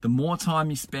The more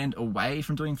time you spend away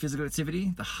from doing physical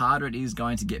activity, the harder it is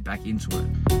going to get back into it.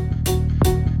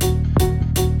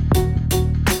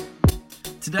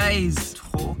 Today's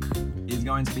talk is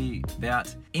going to be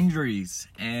about injuries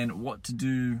and what to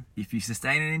do if you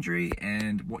sustain an injury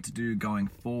and what to do going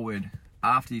forward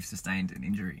after you've sustained an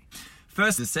injury.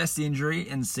 First, assess the injury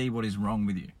and see what is wrong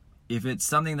with you. If it's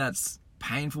something that's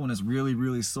painful and is really,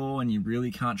 really sore and you really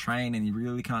can't train and you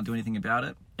really can't do anything about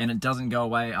it, and it doesn't go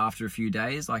away after a few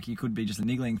days, like it could be just a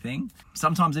niggling thing.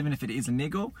 Sometimes even if it is a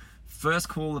niggle, first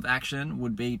call of action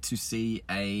would be to see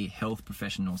a health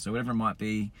professional. So whatever it might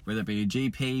be, whether it be a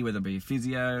GP, whether it be a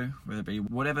physio, whether it be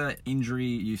whatever injury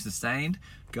you've sustained,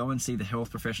 go and see the health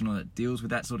professional that deals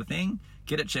with that sort of thing.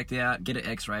 Get it checked out, get it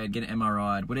x-rayed, get it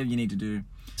MRI'd, whatever you need to do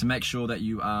to make sure that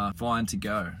you are fine to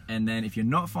go. And then if you're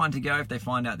not fine to go, if they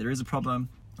find out there is a problem,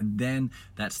 then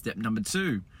that's step number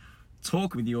 2.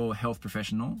 Talk with your health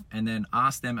professional and then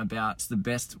ask them about the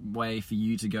best way for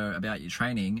you to go about your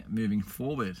training moving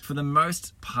forward. For the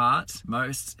most part,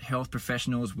 most health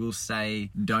professionals will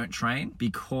say don't train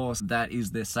because that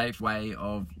is the safe way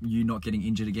of you not getting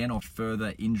injured again or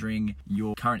further injuring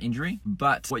your current injury.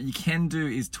 But what you can do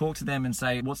is talk to them and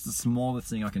say, what's the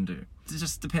smallest thing I can do? It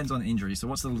just depends on the injury. So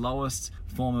what's the lowest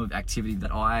form of activity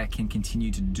that I can continue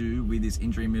to do with this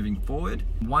injury moving forward?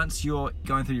 Once you're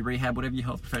going through your rehab, whatever your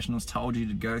health professionals told you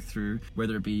to go through,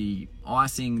 whether it be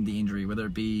icing the injury, whether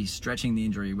it be stretching the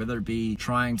injury, whether it be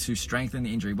trying to strengthen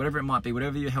the injury, whatever it might be,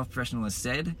 whatever your health professional has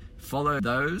said, follow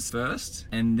those first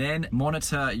and then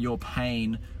monitor your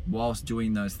pain whilst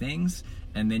doing those things.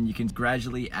 And then you can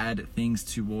gradually add things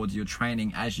towards your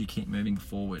training as you keep moving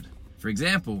forward. For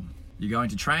example, you're going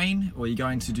to train or you're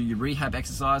going to do your rehab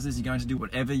exercises, you're going to do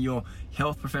whatever your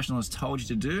health professional has told you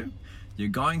to do. You're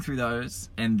going through those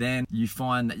and then you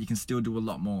find that you can still do a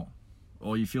lot more.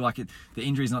 Or you feel like the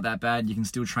injury's not that bad, you can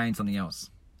still train something else.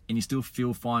 And you still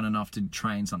feel fine enough to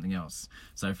train something else.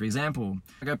 So for example,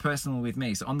 I go personal with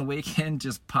me. So on the weekend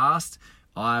just past,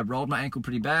 I rolled my ankle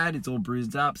pretty bad. It's all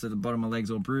bruised up, so the bottom of my leg's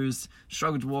all bruised.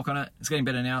 Struggled to walk on it. It's getting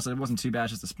better now, so it wasn't too bad,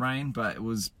 just a sprain, but it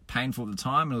was painful at the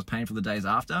time and it was painful the days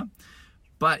after.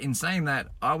 But in saying that,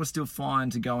 I was still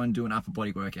fine to go and do an upper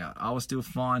body workout. I was still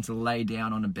fine to lay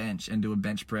down on a bench and do a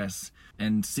bench press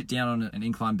and sit down on an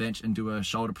incline bench and do a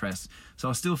shoulder press. So I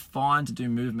was still fine to do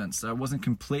movements. So it wasn't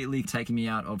completely taking me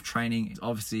out of training. It's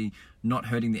obviously not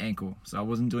hurting the ankle. So I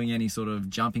wasn't doing any sort of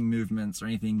jumping movements or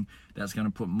anything that's going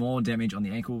to put more damage on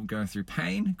the ankle going through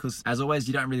pain. Because as always,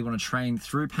 you don't really want to train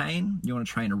through pain. You want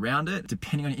to train around it.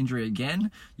 Depending on injury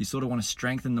again, you sort of want to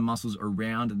strengthen the muscles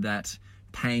around that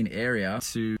pain area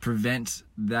to prevent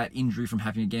that injury from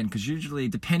happening again. Because usually,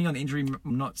 depending on the injury,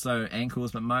 not so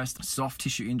ankles, but most soft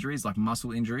tissue injuries like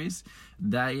muscle injuries,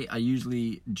 they are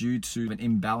usually due to an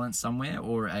imbalance somewhere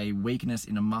or a weakness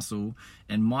in a muscle,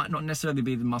 and might not necessarily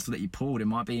be the muscle that you pulled. It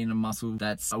might be in a muscle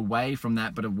that's away from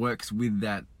that, but it works with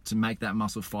that to make that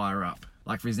muscle fire up.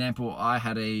 Like for example, I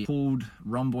had a pulled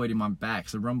rhomboid in my back.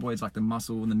 So rhomboid's like the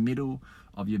muscle in the middle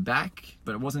of your back,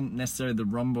 but it wasn't necessarily the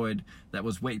rhomboid that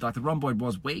was weak. Like the rhomboid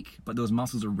was weak, but there was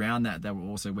muscles around that were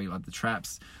also weak, like the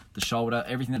traps, the shoulder,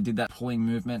 everything that did that pulling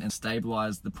movement and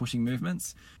stabilized the pushing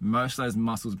movements. Most of those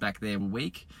muscles back there were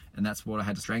weak, and that's what I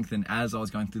had to strengthen as I was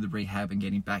going through the rehab and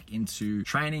getting back into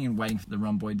training and waiting for the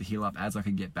rhomboid to heal up as I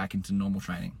could get back into normal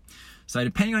training. So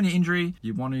depending on your injury,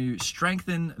 you want to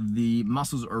strengthen the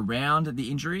muscles around the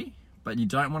injury, but you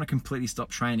don't want to completely stop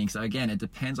training. So again, it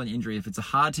depends on your injury. If it's a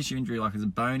hard tissue injury, like it's a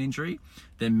bone injury,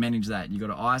 then manage that. You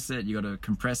got to ice it, you got to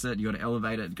compress it, you got to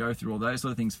elevate it, go through all those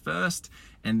sort of things first.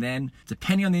 And then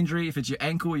depending on the injury, if it's your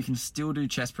ankle, you can still do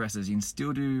chest presses, you can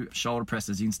still do shoulder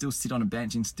presses, you can still sit on a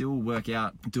bench, you can still work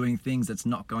out doing things that's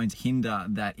not going to hinder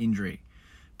that injury.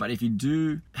 But if you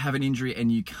do have an injury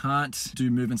and you can't do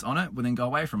movements on it, well then go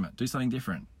away from it. Do something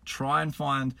different. Try and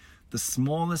find the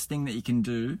smallest thing that you can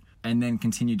do and then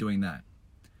continue doing that.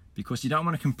 Because you don't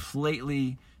want to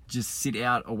completely just sit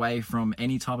out away from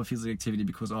any type of physical activity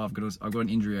because, I've got an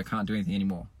injury, I can't do anything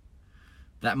anymore.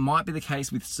 That might be the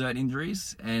case with certain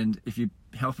injuries, and if your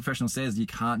health professional says you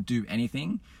can't do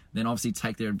anything, then obviously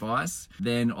take their advice.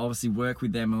 Then obviously work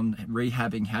with them on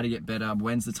rehabbing, how to get better,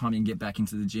 when's the time you can get back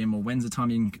into the gym, or when's the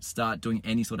time you can start doing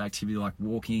any sort of activity like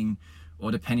walking, or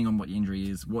depending on what your injury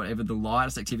is, whatever the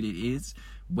lightest activity it is,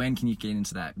 when can you get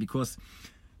into that? Because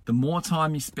the more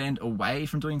time you spend away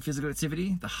from doing physical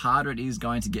activity, the harder it is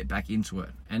going to get back into it.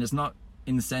 And it's not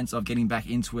in the sense of getting back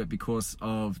into it because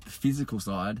of the physical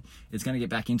side, it's going to get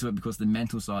back into it because of the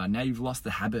mental side. Now you've lost the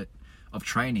habit of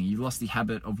training, you've lost the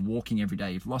habit of walking every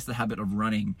day, you've lost the habit of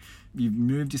running, you've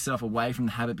moved yourself away from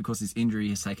the habit because this injury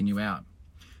has taken you out.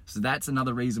 So that's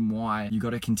another reason why you got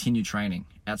to continue training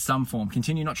at some form.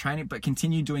 Continue not training, but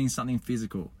continue doing something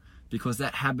physical, because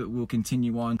that habit will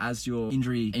continue on as your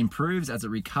injury improves, as it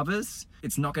recovers.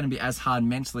 It's not going to be as hard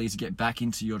mentally to get back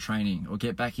into your training or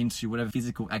get back into whatever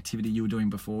physical activity you were doing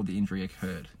before the injury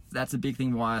occurred. That's a big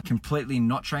thing why completely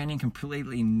not training,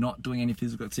 completely not doing any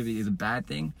physical activity is a bad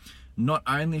thing. Not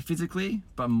only physically,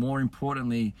 but more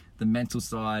importantly, the mental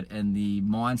side and the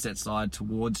mindset side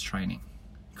towards training.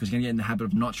 Because you're going to get in the habit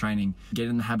of not training, get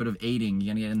in the habit of eating,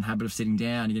 you're going to get in the habit of sitting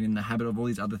down, you get in the habit of all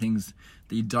these other things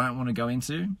that you don't want to go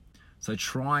into. So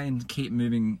try and keep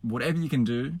moving whatever you can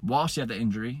do whilst you have that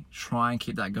injury, try and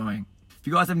keep that going. If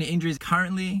you guys have any injuries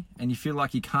currently and you feel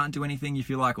like you can't do anything, you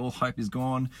feel like all hope is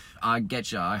gone, I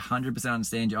get you. I 100%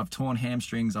 understand you. I've torn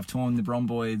hamstrings, I've torn the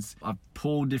rhomboids, I've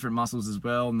pulled different muscles as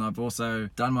well, and I've also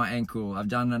done my ankle. I've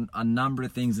done a number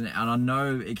of things, and I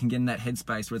know it can get in that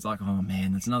headspace where it's like, oh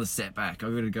man, that's another setback.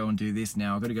 I've got to go and do this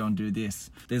now. I've got to go and do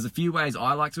this. There's a few ways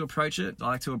I like to approach it. I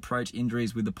like to approach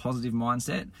injuries with a positive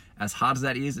mindset. As hard as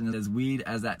that is and as weird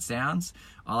as that sounds,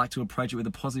 I like to approach it with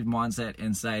a positive mindset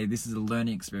and say, this is a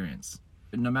learning experience.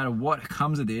 No matter what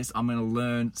comes of this, I'm going to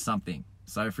learn something.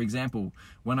 So for example,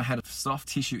 when I had a soft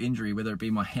tissue injury, whether it be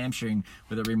my hamstring,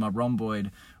 whether it be my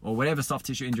rhomboid, or whatever soft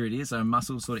tissue injury it is, so a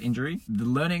muscle sort of injury, the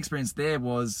learning experience there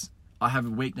was I have a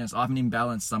weakness, I have an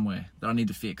imbalance somewhere that I need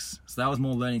to fix. So that was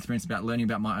more learning experience about learning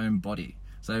about my own body.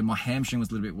 So my hamstring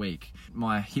was a little bit weak.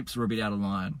 My hips were a bit out of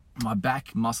line. My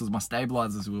back muscles, my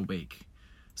stabilizers were weak.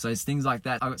 So it's things like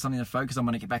that. I've got something to focus on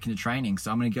when I get back into training.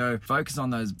 So I'm going to go focus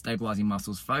on those stabilizing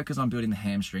muscles, focus on building the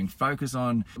hamstring, focus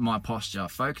on my posture,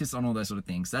 focus on all those sort of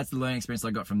things. So that's the learning experience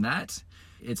I got from that.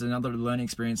 It's another learning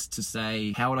experience to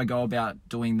say, how would I go about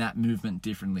doing that movement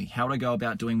differently? How would I go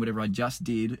about doing whatever I just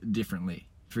did differently?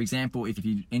 For example, if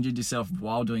you injured yourself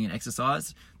while doing an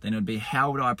exercise, then it would be,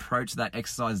 how would I approach that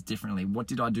exercise differently? What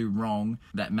did I do wrong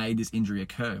that made this injury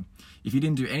occur? If you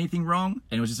didn't do anything wrong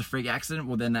and it was just a freak accident,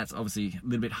 well then that's obviously a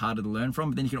little bit harder to learn from,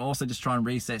 but then you can also just try and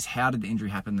reassess, how did the injury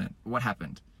happen then? What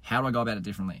happened? How do I go about it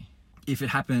differently? If it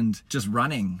happened just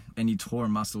running and you tore a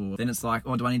muscle, then it's like,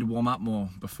 oh, do I need to warm up more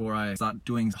before I start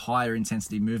doing higher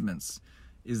intensity movements?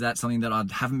 Is that something that I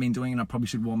haven't been doing and I probably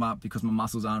should warm up because my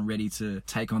muscles aren't ready to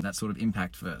take on that sort of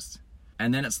impact first?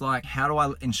 And then it's like, how do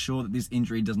I ensure that this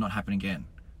injury does not happen again?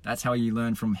 That's how you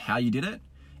learn from how you did it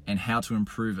and how to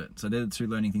improve it. So they're the two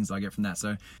learning things I get from that.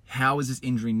 So how is this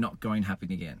injury not going to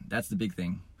happen again? That's the big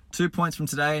thing. 2 points from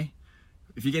today.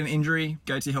 If you get an injury,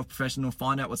 go to your health professional,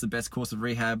 find out what's the best course of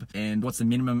rehab and what's the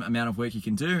minimum amount of work you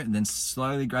can do, and then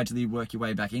slowly, gradually work your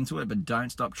way back into it. But don't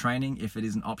stop training. If it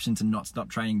is an option to not stop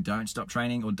training, don't stop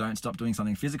training, or don't stop doing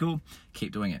something physical.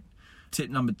 Keep doing it. Tip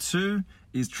number 2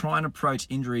 is try and approach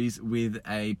injuries with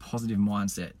a positive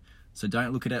mindset. So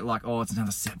don't look at it like, oh, it's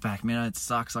another setback, man, it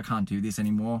sucks, I can't do this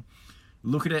anymore.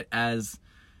 Look at it as,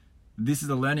 this is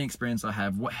a learning experience I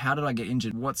have. How did I get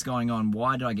injured? What's going on?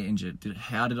 Why did I get injured?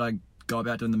 How did I go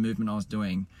about doing the movement I was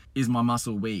doing? Is my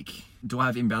muscle weak? Do I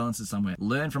have imbalances somewhere?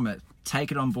 Learn from it,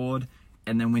 take it on board,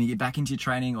 and then when you get back into your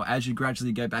training, or as you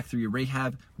gradually go back through your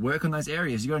rehab, work on those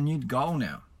areas. You've got a new goal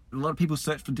now. A lot of people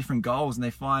search for different goals and they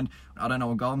find, I don't know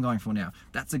what goal I'm going for now.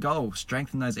 That's a goal.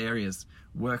 Strengthen those areas,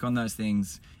 work on those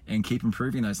things, and keep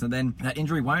improving those. So then that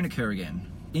injury won't occur again.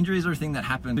 Injuries are a thing that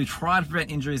happen. We try to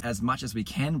prevent injuries as much as we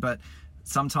can, but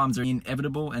sometimes they're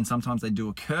inevitable and sometimes they do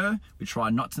occur. We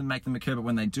try not to make them occur, but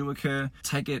when they do occur,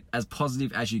 take it as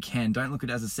positive as you can. Don't look at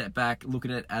it as a setback. Look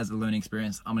at it as a learning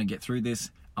experience. I'm going to get through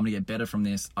this. I'm going to get better from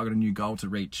this. I've got a new goal to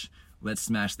reach. Let's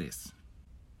smash this.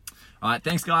 All right,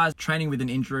 thanks guys. Training with an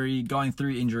injury, going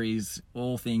through injuries,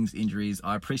 all things injuries.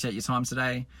 I appreciate your time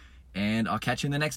today, and I'll catch you in the next